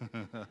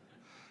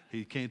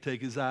 He can't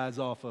take his eyes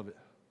off of it.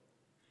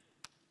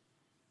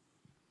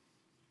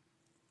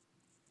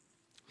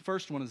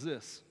 First one is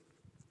this.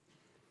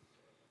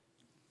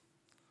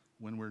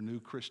 When we're new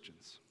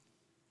Christians.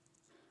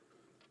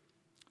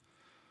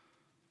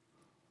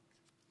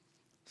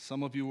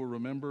 Some of you will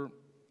remember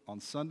on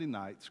Sunday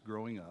nights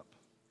growing up,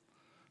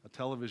 a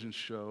television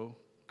show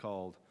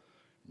called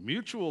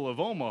Mutual of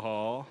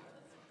Omaha,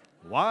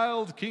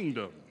 Wild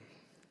Kingdom.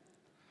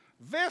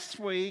 This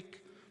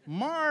week,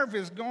 Marv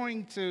is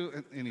going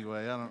to,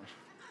 anyway,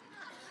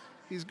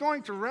 he's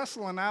going to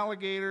wrestle an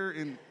alligator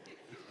in,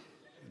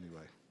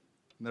 anyway,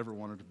 never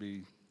wanted to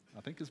be, I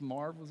think his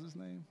Marv was his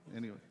name?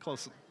 Anyway,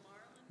 close.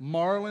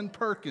 Marlon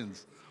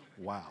Perkins.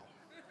 Wow.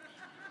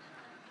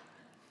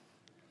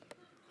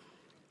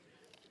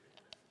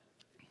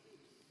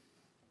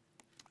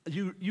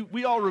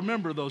 We all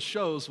remember those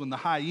shows when the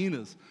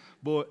hyenas,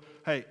 boy,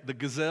 hey, the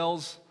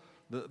gazelles,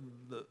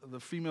 the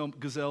female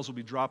gazelles would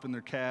be dropping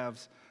their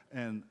calves,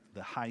 and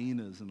the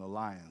hyenas and the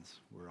lions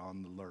were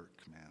on the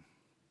lurk, man.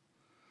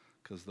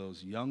 Because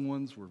those young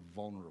ones were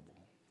vulnerable.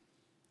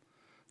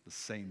 The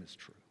same is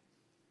true.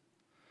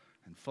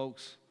 And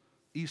folks,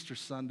 Easter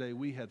Sunday,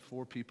 we had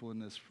 4 people in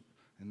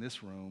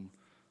this room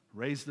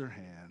raise their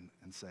hand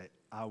and say,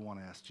 I want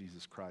to ask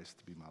Jesus Christ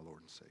to be my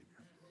Lord and Savior.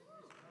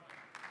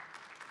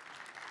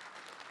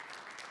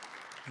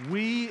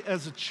 We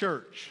as a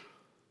church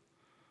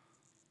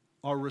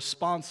are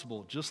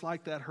responsible, just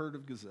like that herd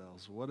of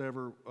gazelles,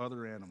 whatever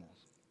other animals,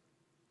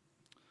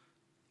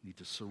 need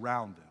to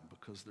surround them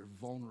because they're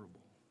vulnerable.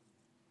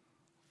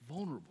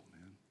 Vulnerable,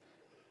 man.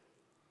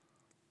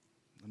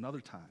 Another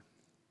time.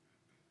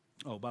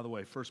 Oh, by the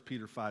way, 1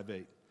 Peter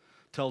 5:8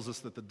 tells us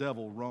that the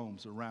devil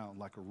roams around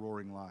like a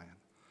roaring lion,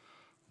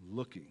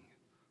 looking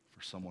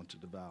for someone to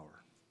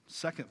devour.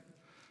 Second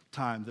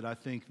time that I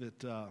think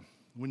that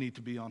we need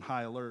to be on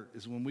high alert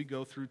is when we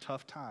go through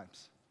tough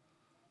times.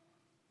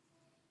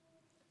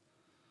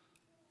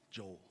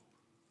 Joel,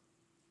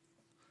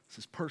 this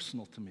is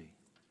personal to me.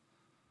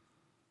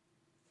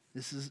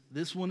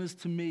 This one is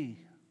to me.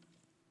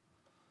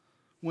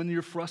 When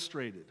you're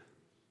frustrated,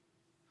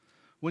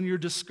 when you're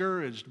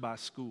discouraged by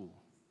school,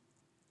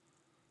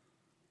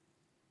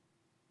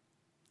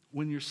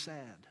 when you're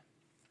sad.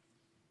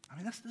 I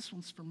mean, this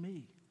one's for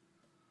me.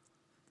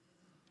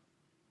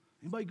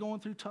 Anybody going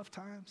through tough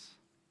times?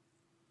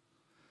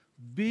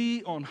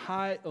 Be on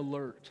high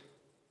alert.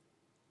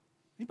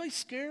 Anybody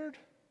scared?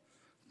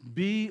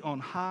 Be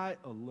on high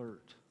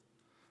alert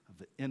of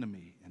the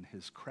enemy and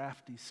his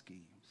crafty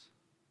schemes.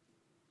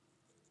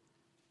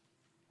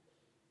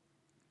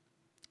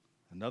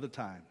 Another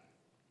time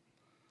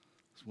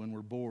is when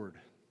we're bored,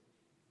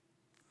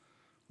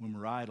 when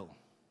we're idle.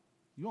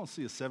 You want to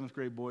see a 7th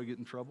grade boy get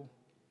in trouble?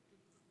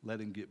 Let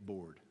him get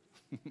bored.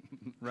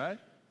 Right?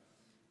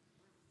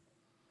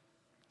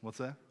 What's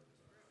that?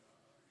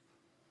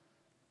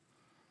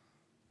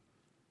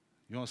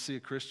 You want to see a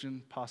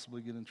Christian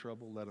possibly get in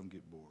trouble? Let them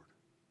get bored.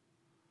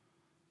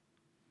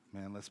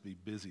 Man, let's be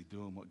busy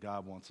doing what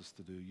God wants us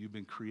to do. You've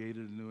been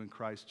created anew in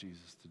Christ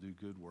Jesus to do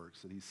good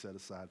works that he set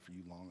aside for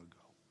you long ago.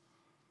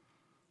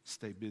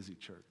 Stay busy,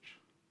 church.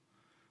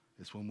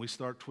 It's when we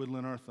start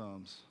twiddling our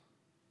thumbs.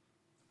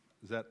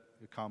 Is that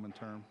a common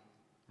term?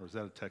 Or is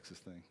that a Texas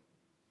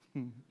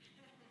thing?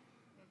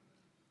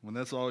 When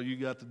that's all you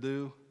got to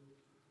do,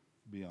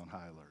 be on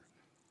high alert.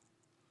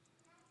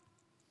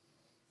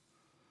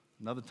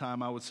 Another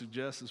time I would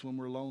suggest is when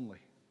we're lonely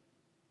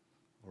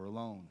or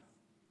alone.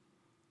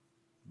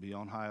 Be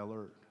on high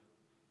alert.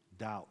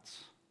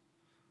 Doubts.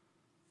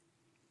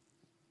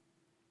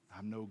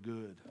 I'm no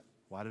good.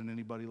 Why didn't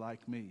anybody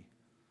like me?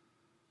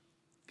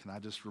 Can I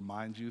just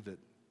remind you that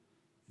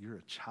you're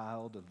a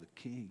child of the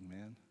King,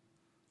 man?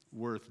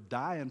 Worth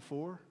dying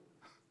for.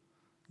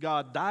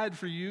 God died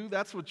for you.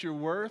 That's what you're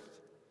worth.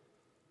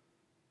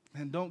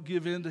 And don't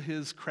give in to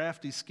his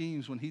crafty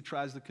schemes when he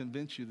tries to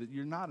convince you that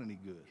you're not any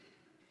good.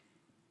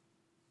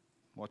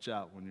 Watch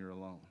out when you're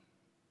alone.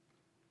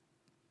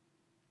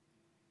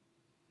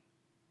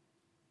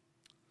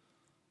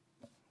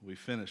 We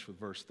finish with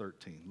verse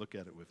 13. Look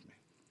at it with me.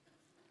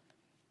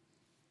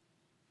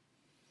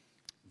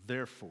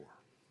 Therefore,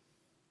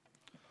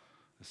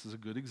 this is a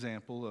good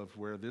example of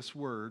where this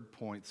word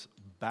points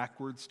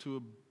backwards to a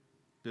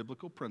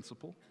biblical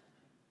principle,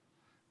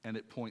 and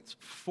it points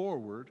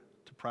forward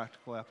to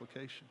practical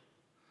application.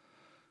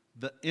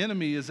 The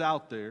enemy is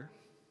out there.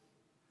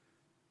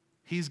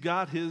 He's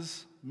got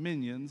his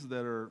minions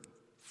that are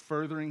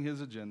furthering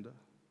his agenda.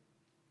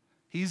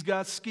 He's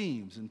got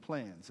schemes and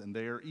plans, and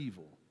they are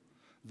evil.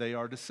 They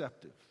are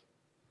deceptive.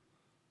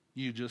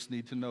 You just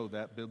need to know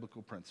that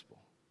biblical principle.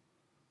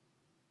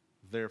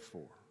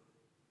 Therefore,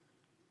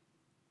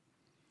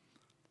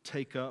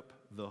 take up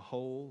the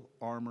whole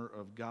armor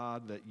of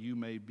God that you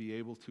may be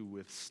able to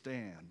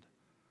withstand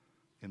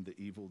in the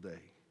evil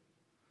day.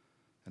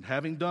 And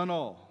having done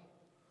all,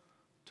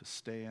 to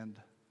stand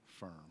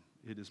firm.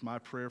 It is my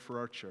prayer for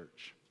our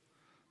church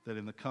that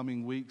in the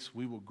coming weeks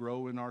we will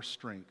grow in our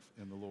strength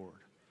in the Lord.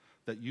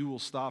 That you will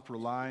stop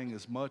relying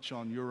as much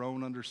on your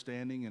own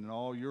understanding and in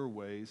all your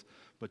ways,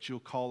 but you'll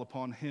call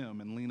upon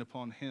him and lean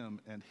upon him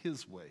and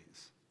his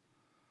ways.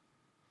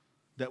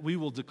 That we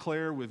will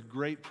declare with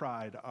great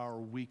pride our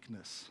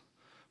weakness,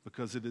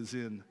 because it is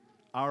in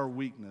our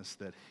weakness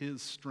that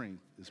his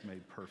strength is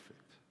made perfect.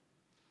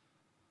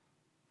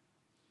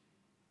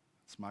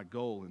 It's my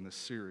goal in this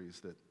series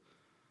that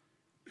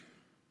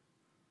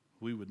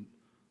we would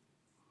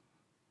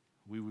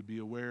be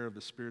aware of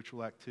the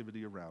spiritual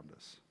activity around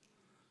us,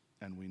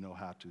 and we know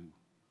how to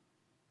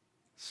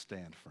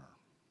stand firm.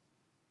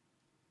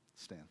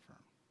 Stand firm.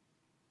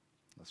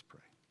 Let's pray.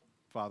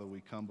 Father,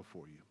 we come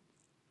before you.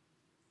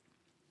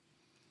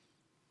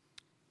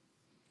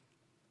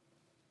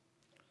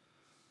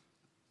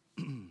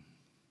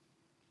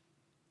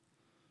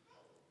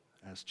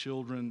 As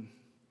children,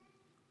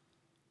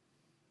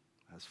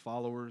 as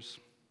followers,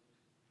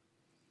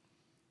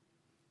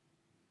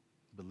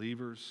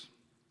 believers,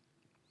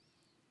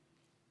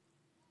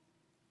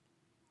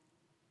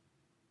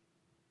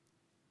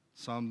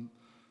 someone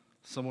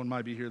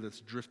might be here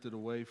that's drifted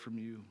away from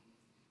you.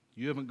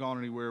 You haven't gone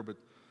anywhere, but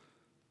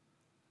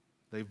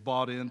they've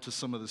bought into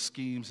some of the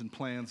schemes and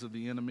plans of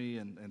the enemy,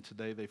 and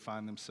today they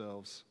find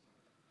themselves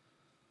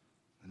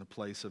in a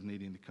place of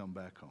needing to come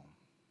back home.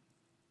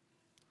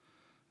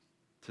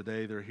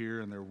 Today they're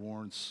here and they're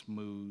worn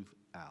smooth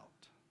out.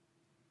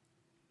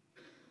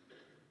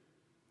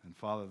 And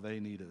Father,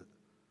 they need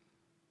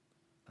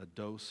a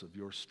dose of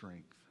your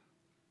strength.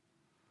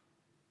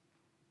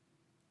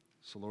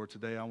 So Lord,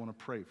 today I want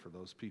to pray for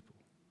those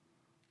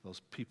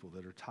people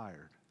that are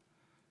tired,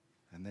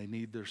 and they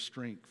need their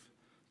strength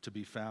to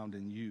be found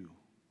in you.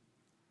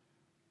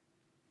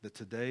 That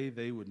today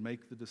they would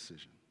make the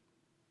decision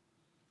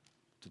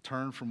to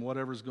turn from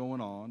whatever's going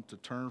on, to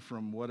turn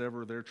from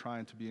whatever they're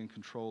trying to be in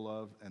control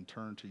of, and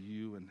turn to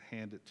you and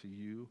hand it to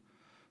you,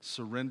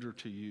 surrender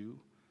to you,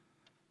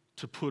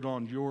 to put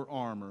on your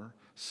armor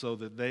so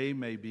that they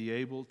may be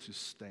able to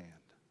stand.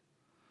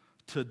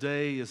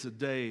 Today is a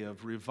day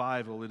of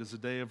revival. It is a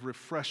day of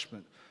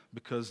refreshment,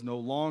 because no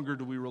longer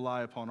do we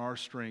rely upon our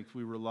strength,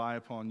 we rely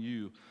upon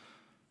you.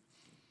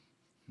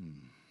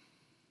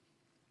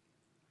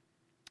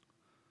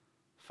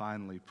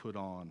 Finally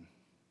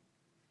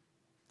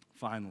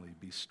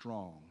be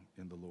strong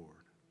in the Lord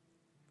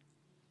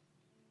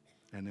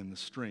and in the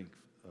strength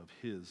of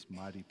his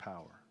mighty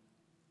power.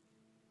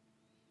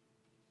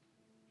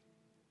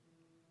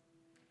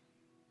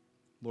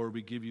 Lord,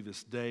 we give you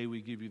this day, we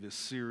give you this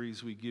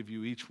series, we give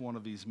you each one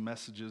of these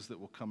messages that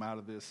will come out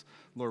of this.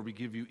 Lord, we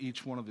give you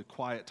each one of the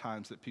quiet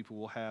times that people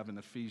will have in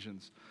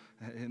Ephesians,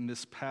 in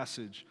this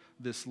passage,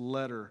 this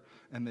letter,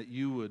 and that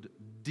you would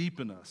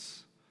deepen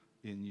us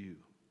in you,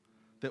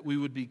 that we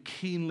would be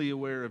keenly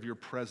aware of your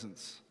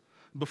presence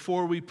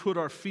before we put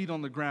our feet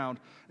on the ground,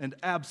 and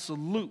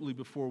absolutely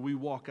before we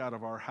walk out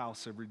of our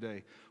house every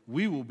day.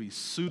 We will be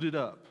suited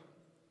up,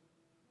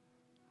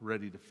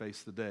 ready to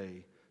face the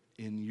day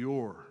in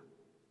your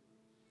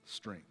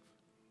strength.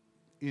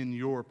 in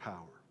your power.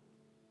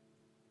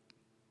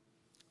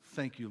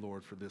 Thank you,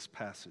 Lord, for this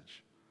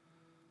passage.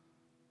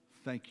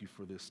 Thank you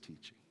for this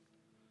teaching.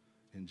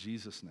 In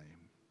Jesus' name,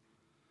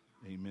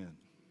 amen.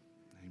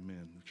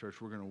 Amen. The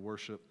church, we're going to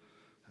worship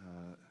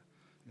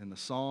in the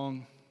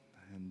song,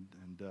 and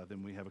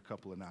then we have a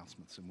couple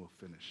announcements, and we'll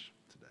finish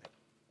today.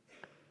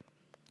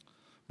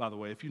 By the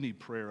way, if you need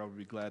prayer, I would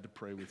be glad to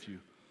pray with you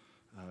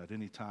at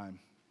any time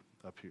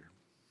up here.